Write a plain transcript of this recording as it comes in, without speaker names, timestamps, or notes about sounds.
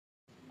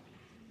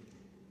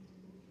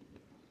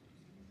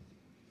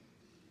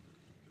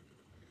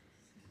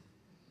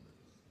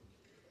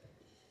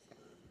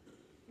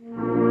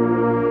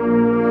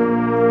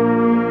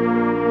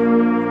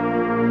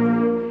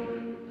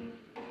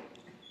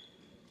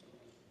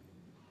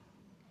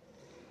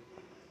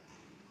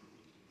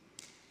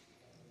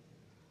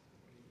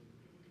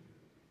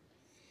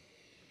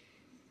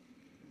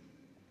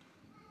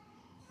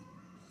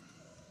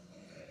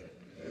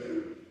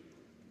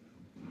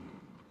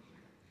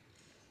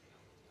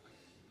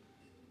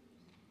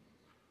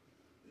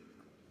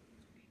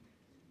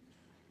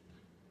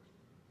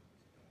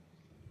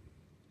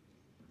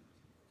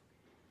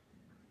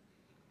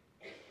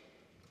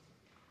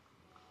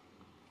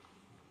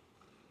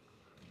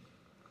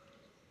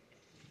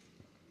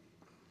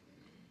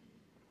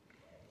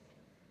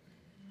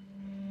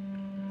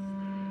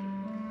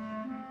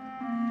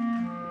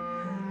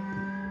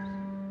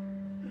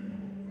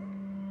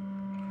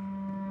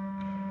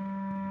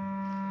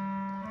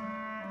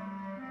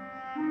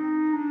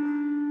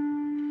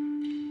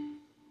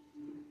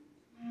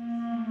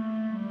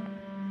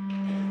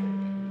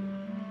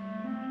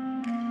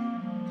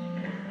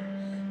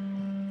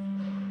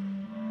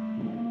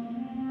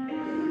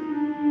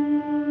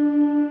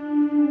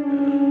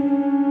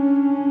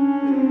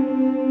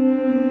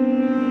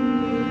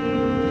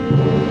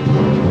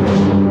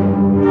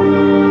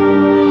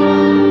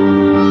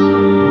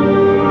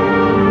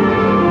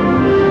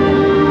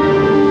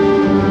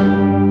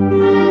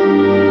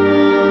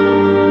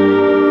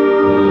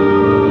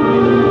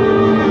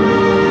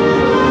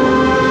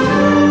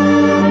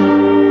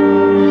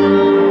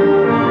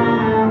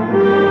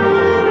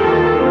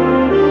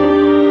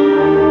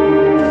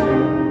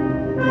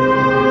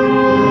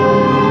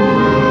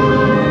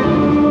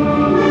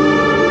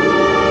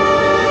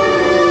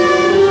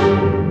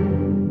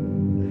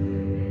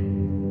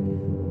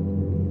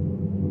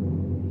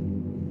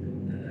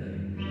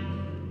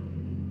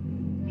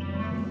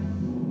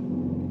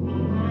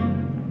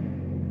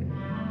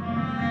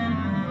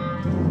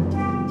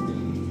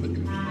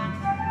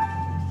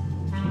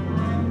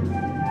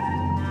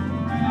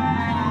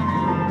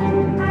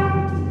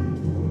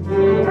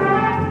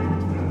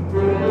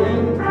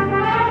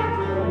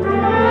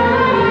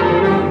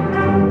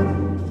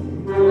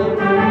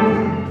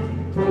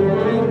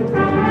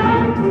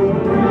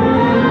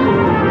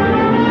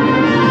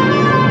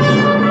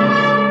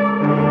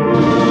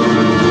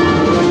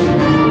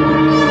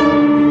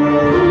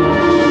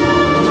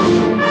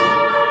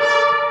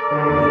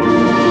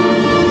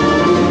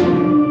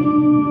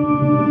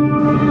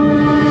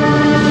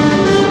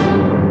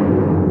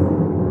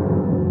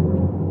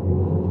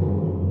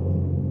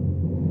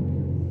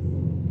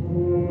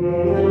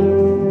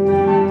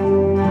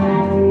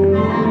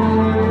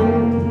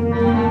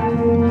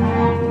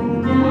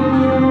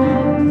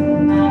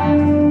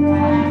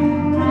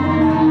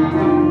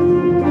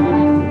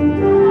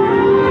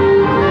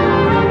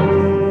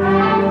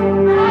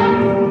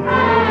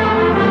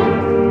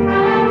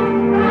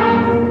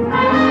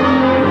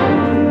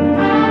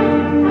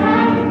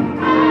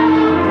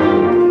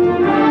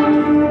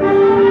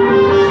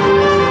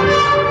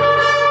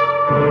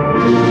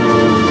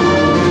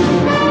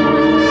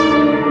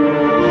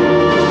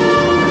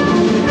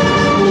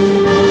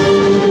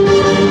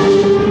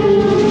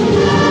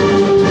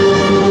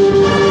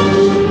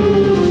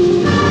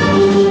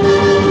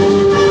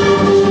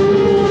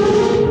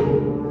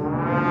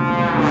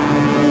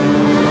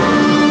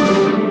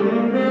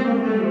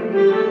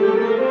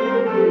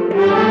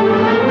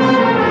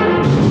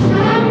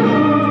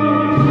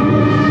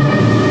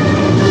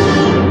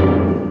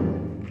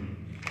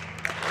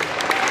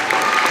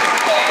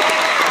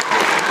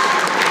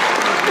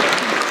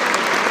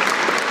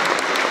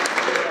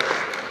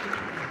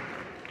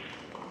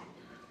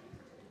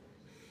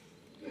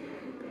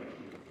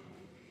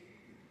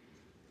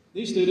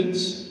These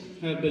students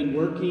have been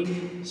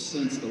working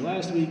since the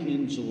last week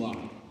in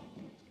July.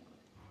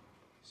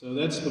 So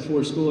that's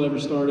before school ever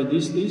started.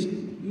 These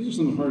are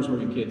some of the hardest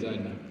working kids I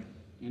know.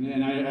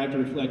 And I have to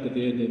reflect at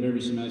the end of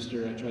every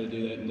semester. I try to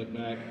do that and look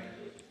back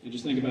and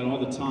just think about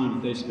all the time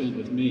that they spent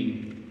with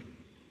me.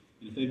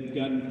 And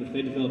if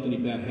they developed any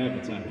bad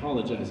habits, I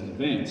apologize in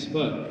advance.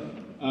 But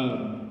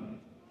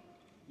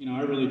you know,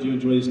 I really do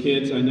enjoy these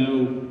kids. I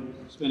know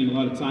spending a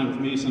lot of time with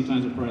me,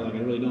 sometimes they're probably like, I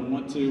really don't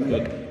want to,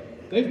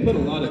 but they've put a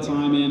lot of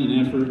time in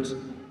and effort,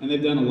 and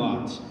they've done a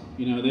lot.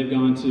 You know, they've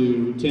gone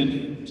to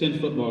 10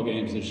 football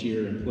games this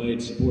year and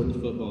played, support the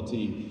football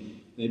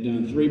team. They've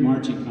done 3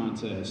 marching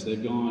contests.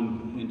 They've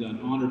gone and done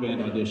honor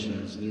band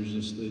auditions.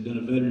 They've done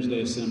a Veterans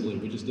Day assembly.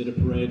 We just did a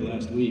parade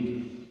last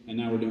week, and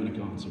now we're doing a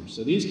concert.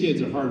 So these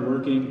kids are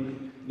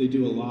hardworking. They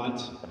do a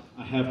lot.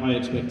 I have high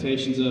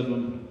expectations of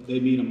them. They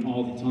meet them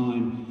all the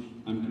time.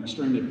 I'm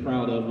extremely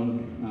proud of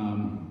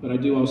them, but I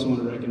do also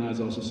want to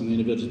recognize also some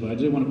individuals, but I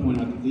do want to point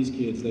out that these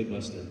kids, they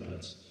bust their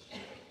butts.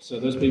 So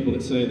those people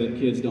that say that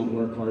kids don't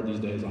work hard these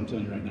days, I'm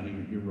telling you right now,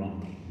 you're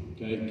wrong.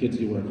 Okay? Kids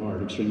do work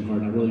hard, extremely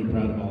hard, and I really am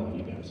proud of all of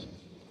you guys.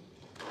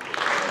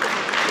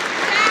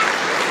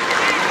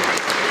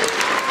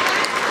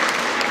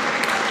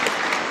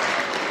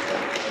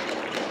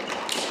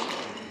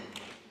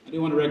 I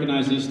do want to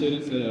recognize these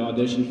students that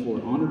auditioned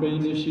for honor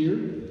bands this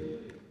year.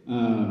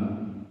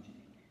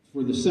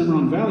 For the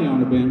Cimarron Valley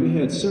Honor Band, we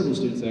had several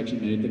students actually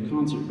made the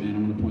concert band. I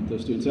want to point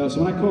those students out.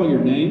 So when I call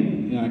your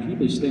name, can you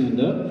please stand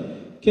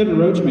up? Kevin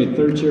Roach made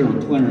 3rd chair on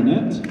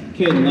clarinet.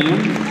 Caden Lamb,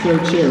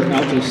 3rd chair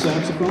alto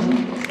saxophone.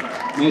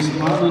 Mason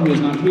Hotland, who is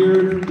not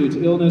here due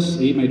to illness,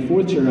 he made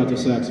 4th chair alto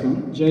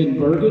saxophone. Jaden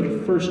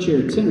Burgett, 1st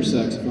chair tenor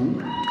saxophone.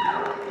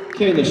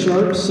 Kayla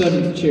Sharp,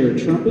 7th chair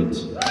trumpet.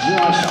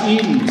 Josh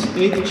Edens,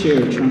 8th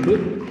chair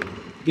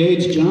trumpet.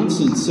 Gage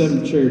Johnson,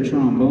 7th chair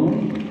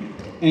trombone.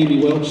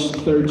 Amy Welch,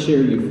 3rd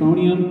chair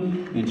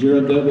euphonium, and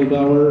Gerald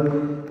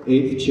Doubelbauer,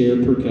 8th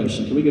chair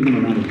percussion. Can we give them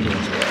a round of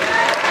applause?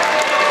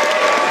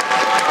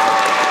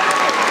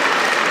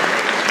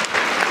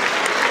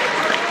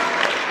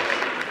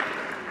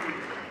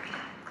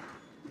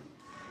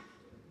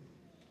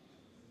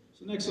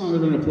 So the next song we're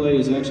going to play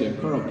is actually a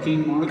Carl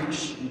King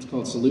march. It's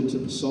called Salute to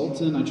the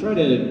Sultan. I try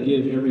to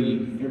give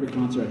every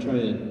concert, I try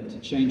to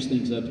change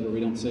things up to where we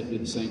don't do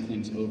the same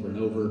things over and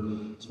over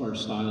as far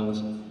as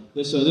styles.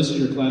 This is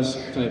your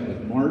classic type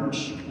of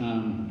march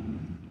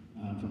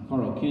from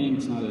Carl King.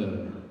 It's not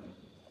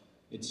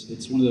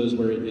it's one of those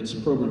where it's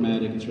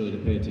programmatic. It's really to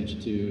pay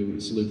attention to.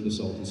 Salute to the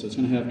Sultan. So it's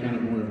going to have kind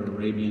of more of an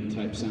Arabian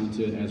type sound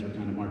to it as we're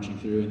kind of marching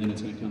through, and then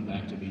it's going to come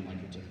back to being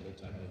like your typical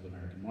type of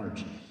American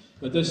march.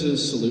 But this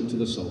is Salute to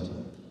the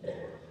Sultan.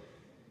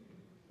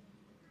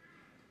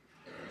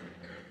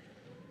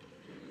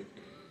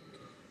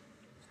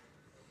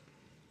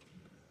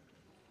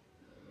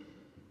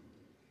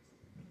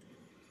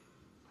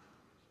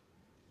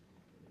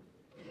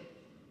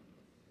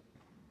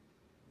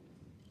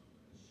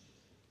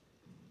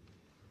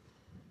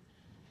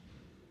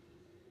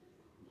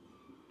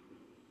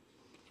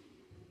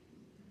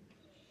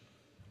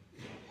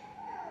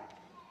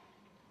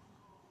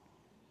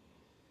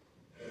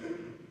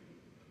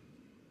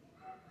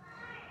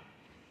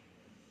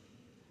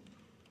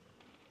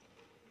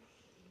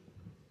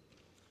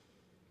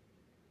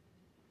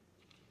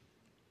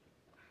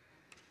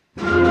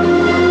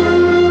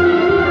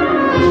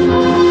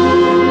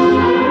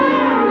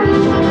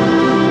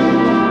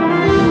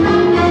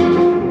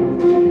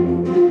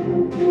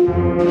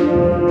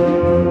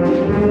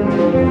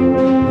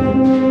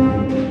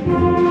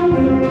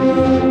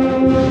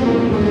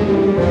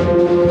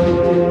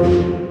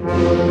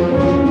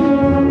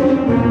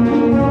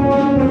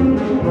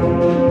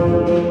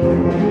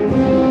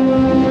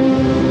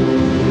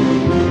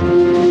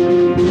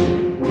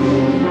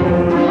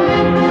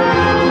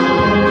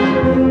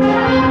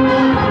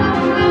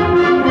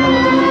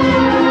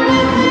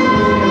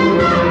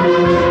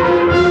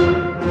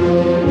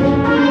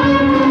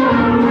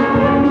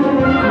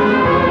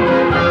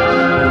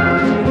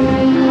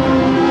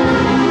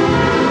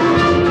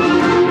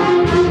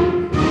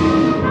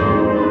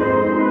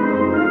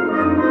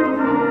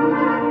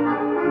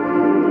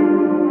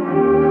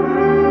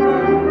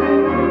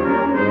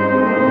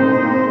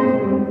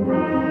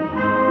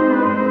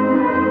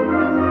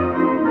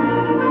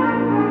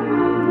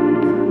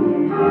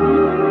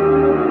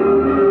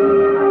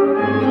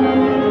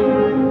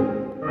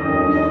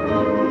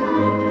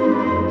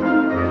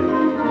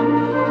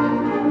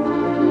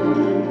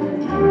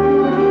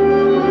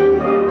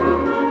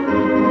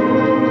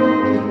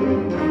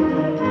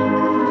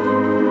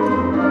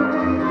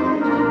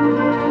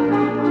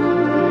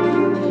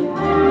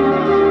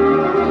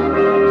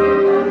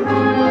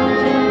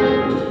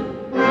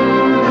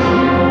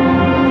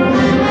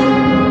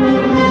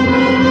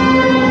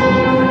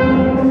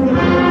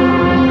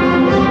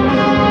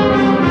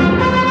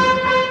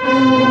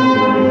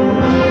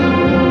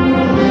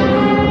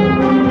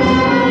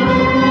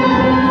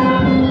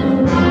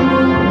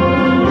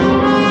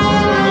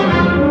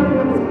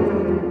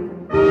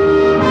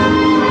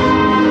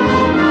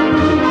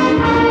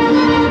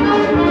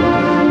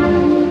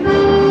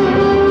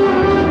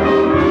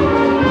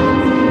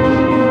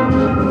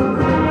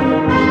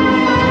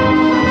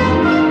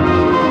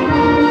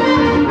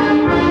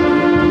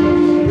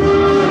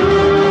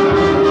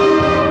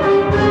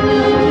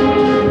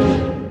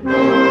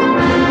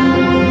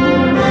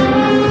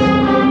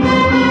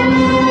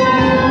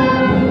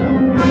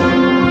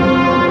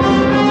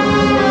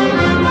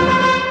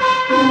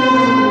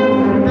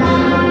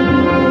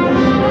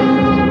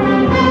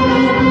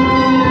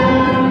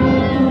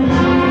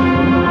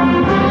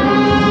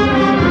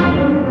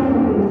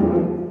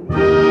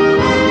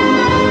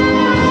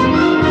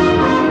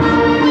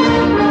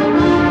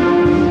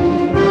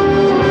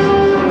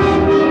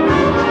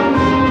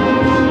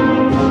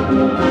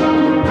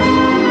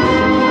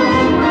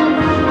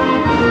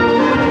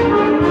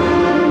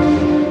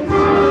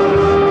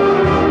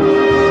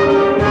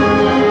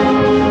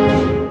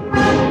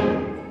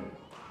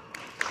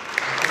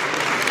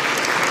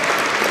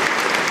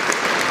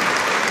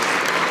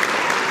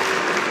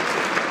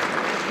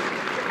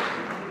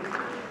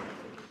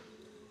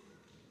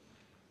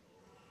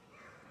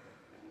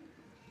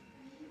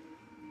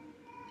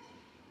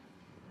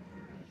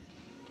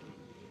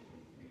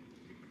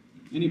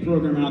 Any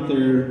program out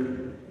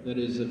there that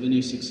is of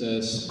any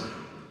success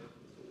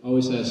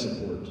always has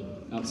support,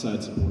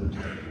 outside support.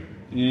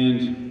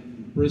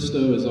 And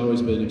Bristow has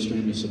always been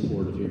extremely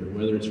supportive here,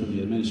 whether it's from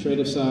the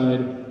administrative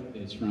side,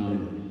 it's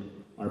from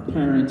our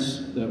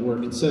parents that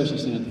work concession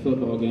stand at the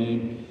football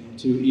game,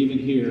 to even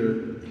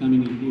here,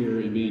 coming in here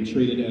and being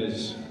treated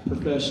as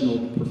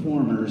professional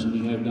performers. When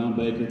you have Don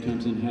Baker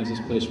comes in and has this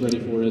place ready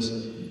for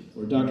us,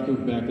 or Dr.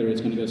 Cooper back there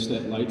is going to go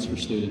set lights for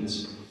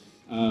students.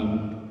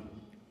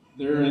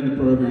 They're in the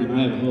program.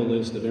 I have a whole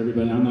list of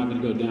everybody. I'm not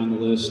going to go down the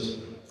list.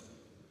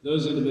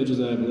 Those individuals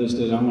that I've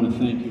listed, I want to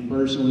thank you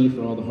personally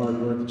for all the hard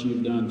work that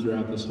you've done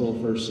throughout this whole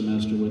first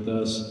semester with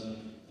us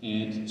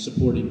and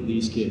supporting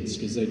these kids,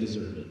 because they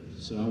deserve it.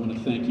 So I want to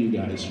thank you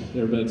guys,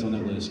 everybody that's on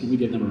that list. Can we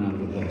give them a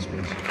round of applause,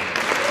 please?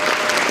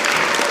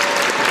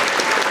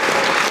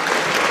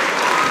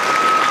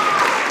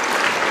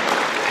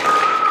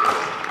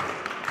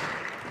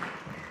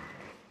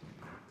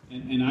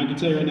 And I can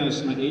tell you right now, this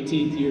is my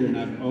 18th year, and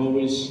I've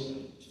always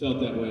felt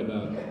that way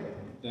about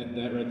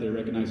that right there,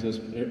 recognize those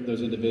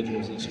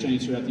individuals. It's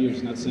changed throughout the years.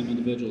 It's not the same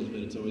individuals, but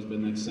it's always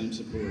been that same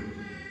support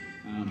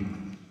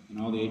in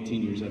all the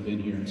 18 years I've been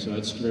here. And so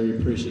it's very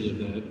appreciative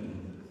that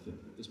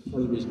it's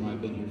part of the reason why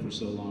I've been here for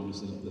so long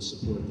is the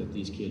support that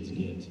these kids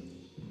get.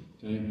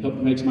 Okay? Help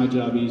makes my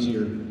job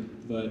easier,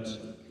 but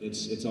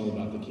it's all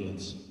about the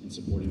kids and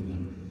supporting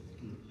them.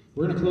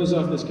 We're going to close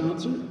off this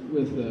concert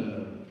with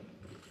a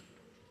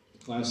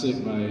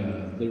classic by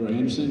Leroy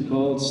Anderson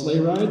called Sleigh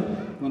Ride.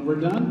 When we're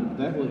done,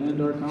 that will end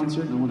our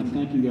concert, and I want to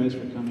thank you guys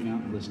for coming out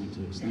and listening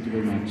to us. Thank you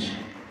very much.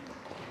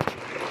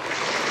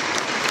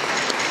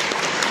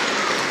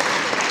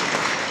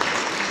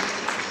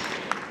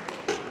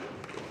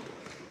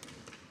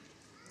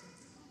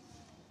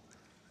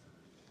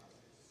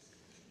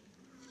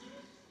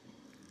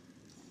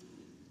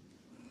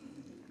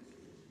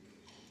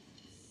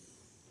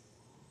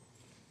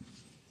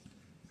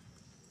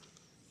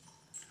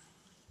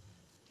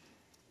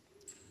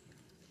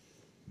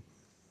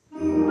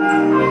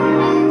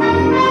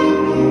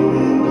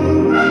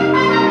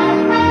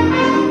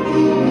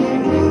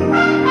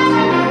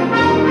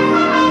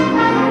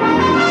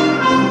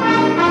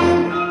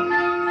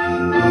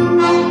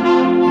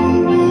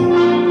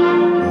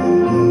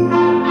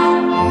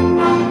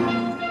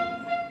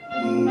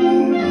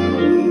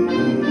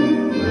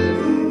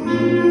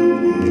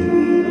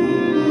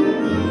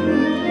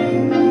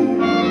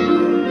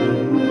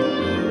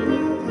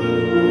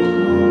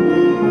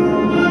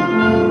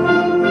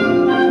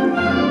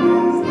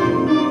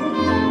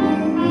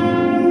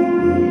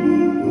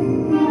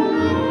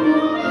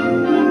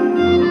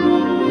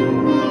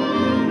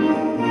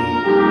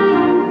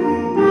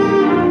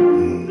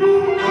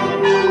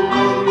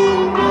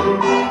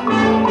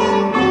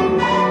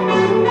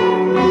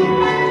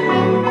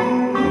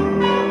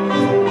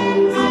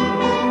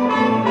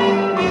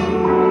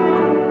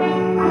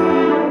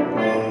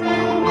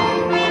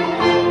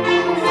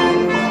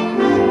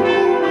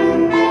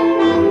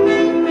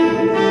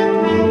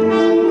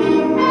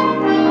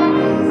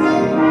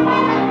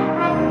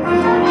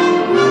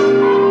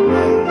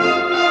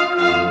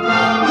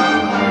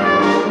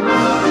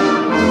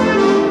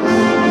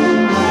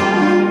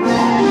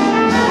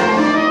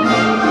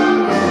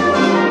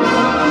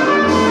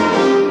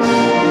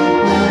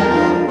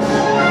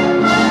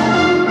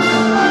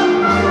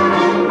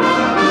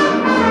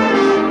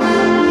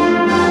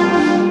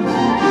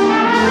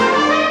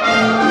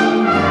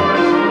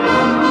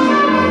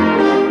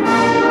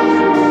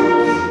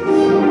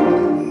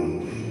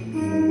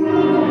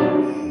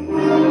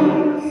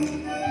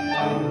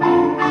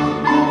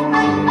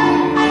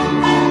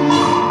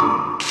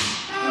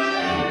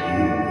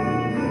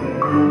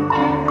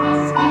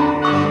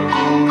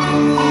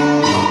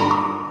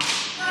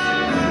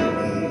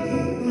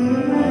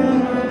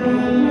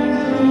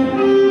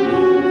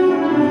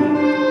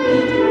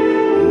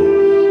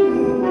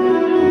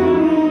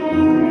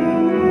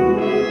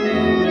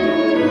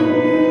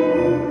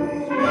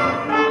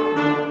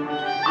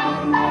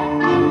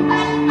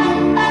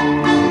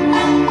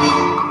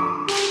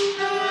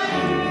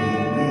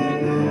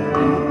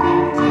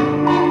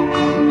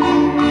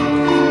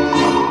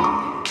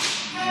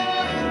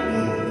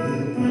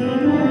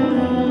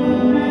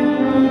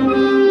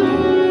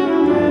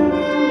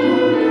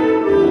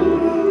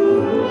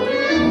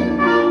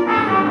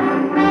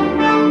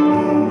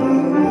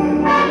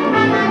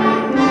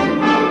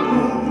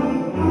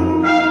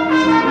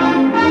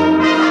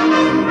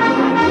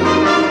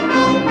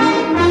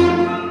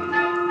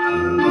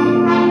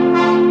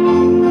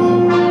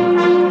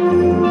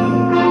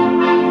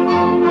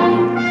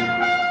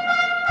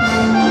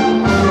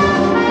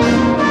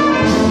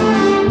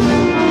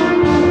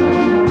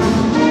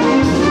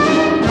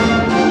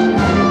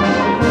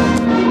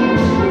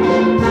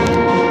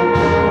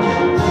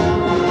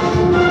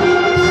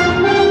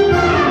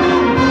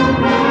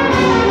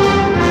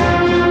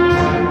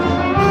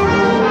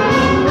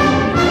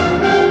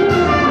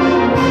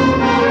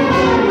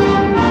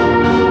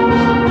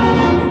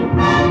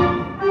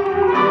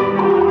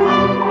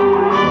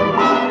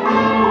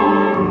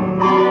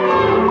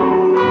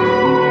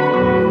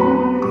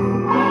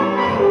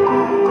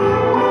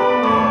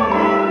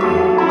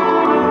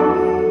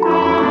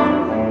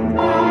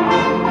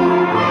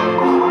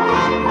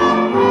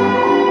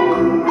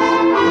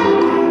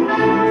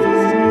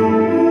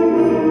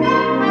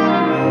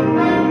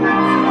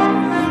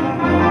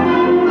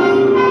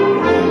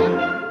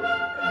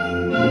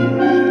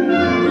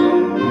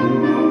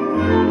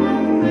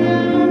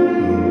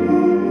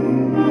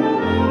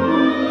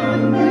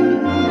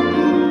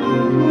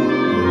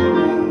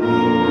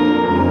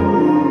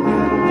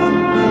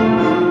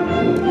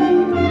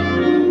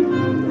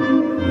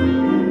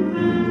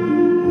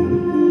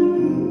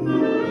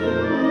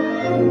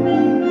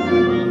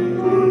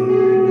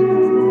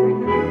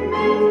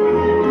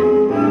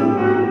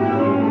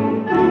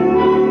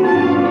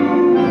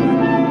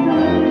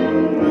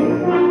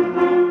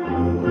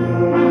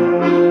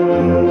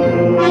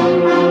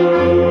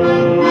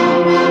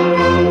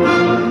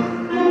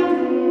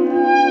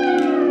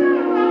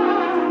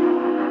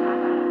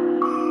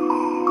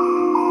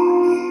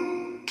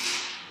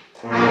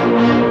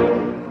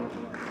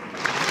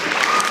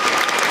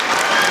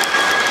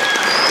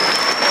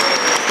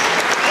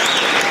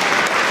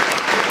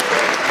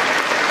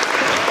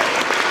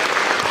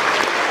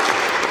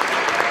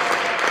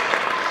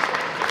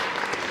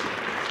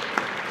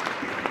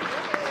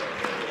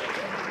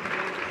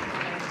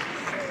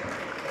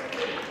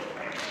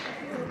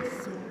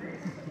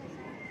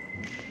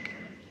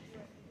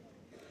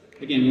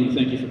 again, we want to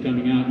thank you for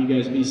coming out. You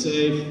guys be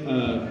safe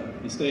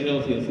and stay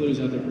healthy. The flu's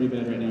out there pretty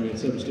bad right now. We got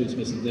several students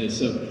missing today.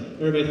 So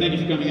everybody, thank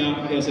you for coming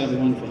out. You guys have a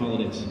wonderful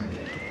holidays.